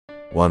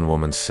One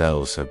woman's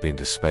cells have been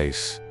to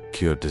space,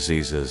 cured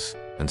diseases,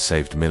 and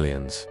saved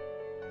millions.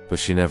 But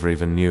she never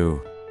even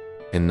knew.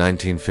 In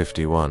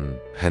 1951,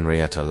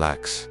 Henrietta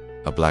Lacks,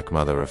 a black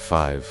mother of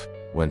 5,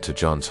 went to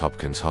Johns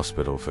Hopkins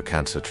hospital for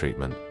cancer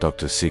treatment.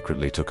 Doctors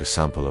secretly took a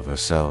sample of her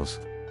cells.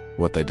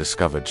 What they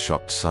discovered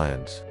shocked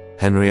science.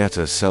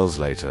 Henrietta's cells,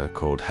 later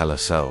called HeLa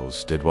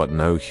cells, did what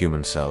no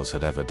human cells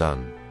had ever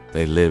done.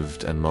 They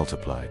lived and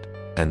multiplied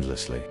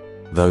endlessly.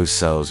 Those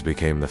cells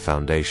became the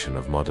foundation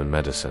of modern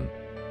medicine.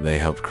 They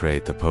helped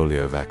create the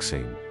polio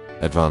vaccine,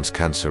 advanced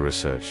cancer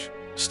research,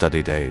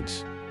 studied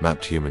AIDS,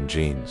 mapped human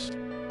genes,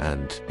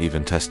 and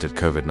even tested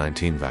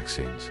COVID-19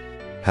 vaccines.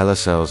 HeLa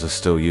cells are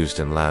still used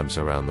in labs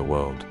around the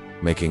world,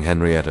 making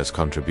Henrietta's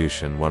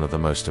contribution one of the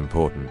most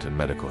important in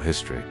medical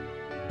history.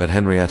 But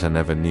Henrietta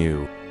never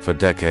knew. For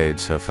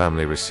decades, her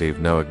family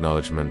received no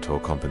acknowledgement or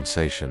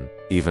compensation,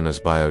 even as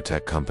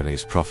biotech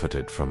companies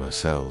profited from her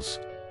cells.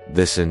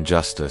 This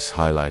injustice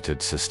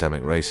highlighted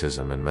systemic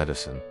racism in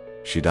medicine.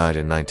 She died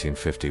in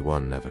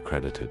 1951, never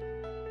credited,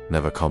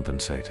 never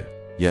compensated.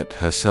 Yet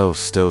her cells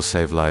still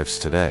save lives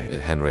today.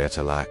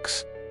 Henrietta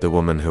Lacks, the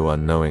woman who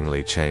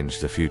unknowingly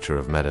changed the future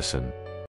of medicine,